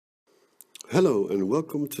Hello and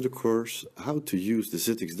welcome to the course How to use the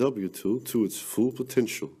ZXW tool to its full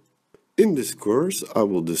potential. In this course I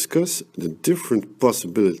will discuss the different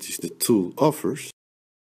possibilities the tool offers,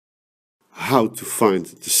 how to find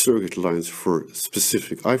the circuit lines for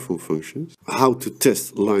specific iPhone functions, how to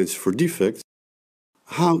test lines for defects,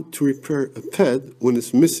 how to repair a pad when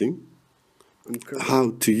it's missing,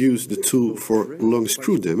 how to use the tool for long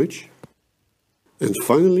screw damage, and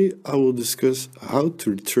finally, I will discuss how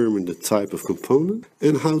to determine the type of component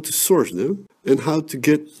and how to source them and how to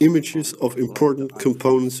get images of important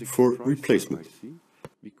components for replacement.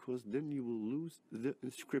 Because then you will lose the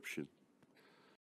inscription.